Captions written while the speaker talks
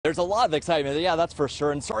There's a lot of excitement, yeah, that's for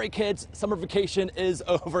sure. And sorry, kids, summer vacation is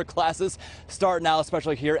over. Classes start now,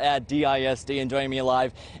 especially here at DISD. And joining me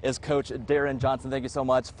live is Coach Darren Johnson. Thank you so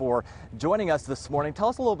much for joining us this morning. Tell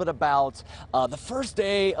us a little bit about the first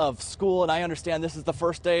day of school. And I understand this is the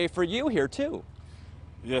first day for you here, too.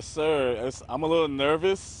 Yes, sir. I'm a little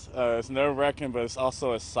nervous. It's nerve-wracking, but it's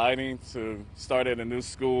also exciting to start at a new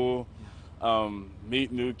school,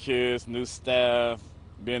 meet new kids, new staff,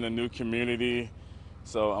 be in a new community.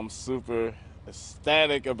 So I'm super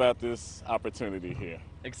ecstatic about this opportunity here.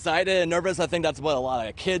 Excited and nervous. I think that's what a lot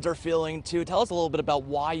of kids are feeling, too. Tell us a little bit about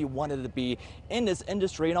why you wanted to be in this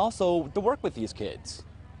industry and also to work with these kids.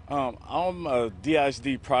 I'm a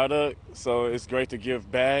DISD product, so it's great to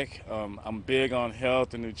give back. I'm big on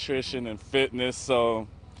health and nutrition and fitness, so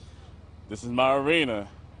this is my arena,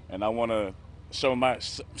 and I want to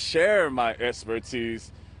share my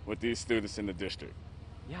expertise with these students in the district.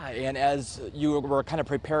 Yeah, and as you were kind of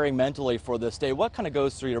preparing mentally for this day, what kind of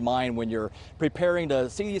goes through your mind when you're preparing to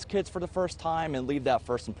see these kids for the first time and leave that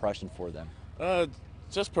first impression for them?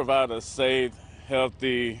 Just provide a safe,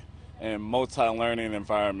 healthy, and multi-learning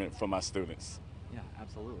environment for my students. Yeah,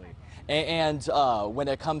 absolutely. And when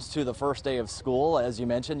it comes to the first day of school, as you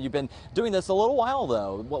mentioned, you've been doing this a little while,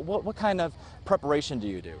 though. What kind of preparation do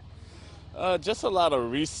you do? Just a lot of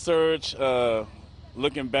research,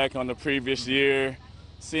 looking back on the previous year,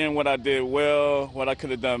 seeing what I did well, what I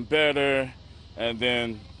could have done better, and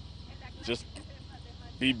then just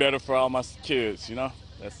be better for all my kids, you know?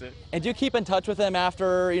 That's it. And do you keep in touch with them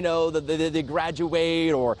after, you know, they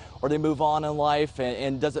graduate or they move on in life?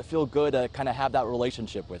 And does it feel good to kind of have that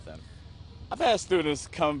relationship with them? I've had students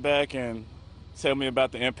come back and tell me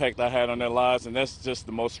about the impact I had on their lives, and that's just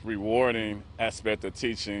the most rewarding aspect of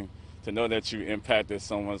teaching, to know that you impacted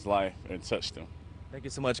someone's life and touched them. Thank you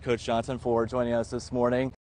so much, Coach Johnson, for joining us this morning.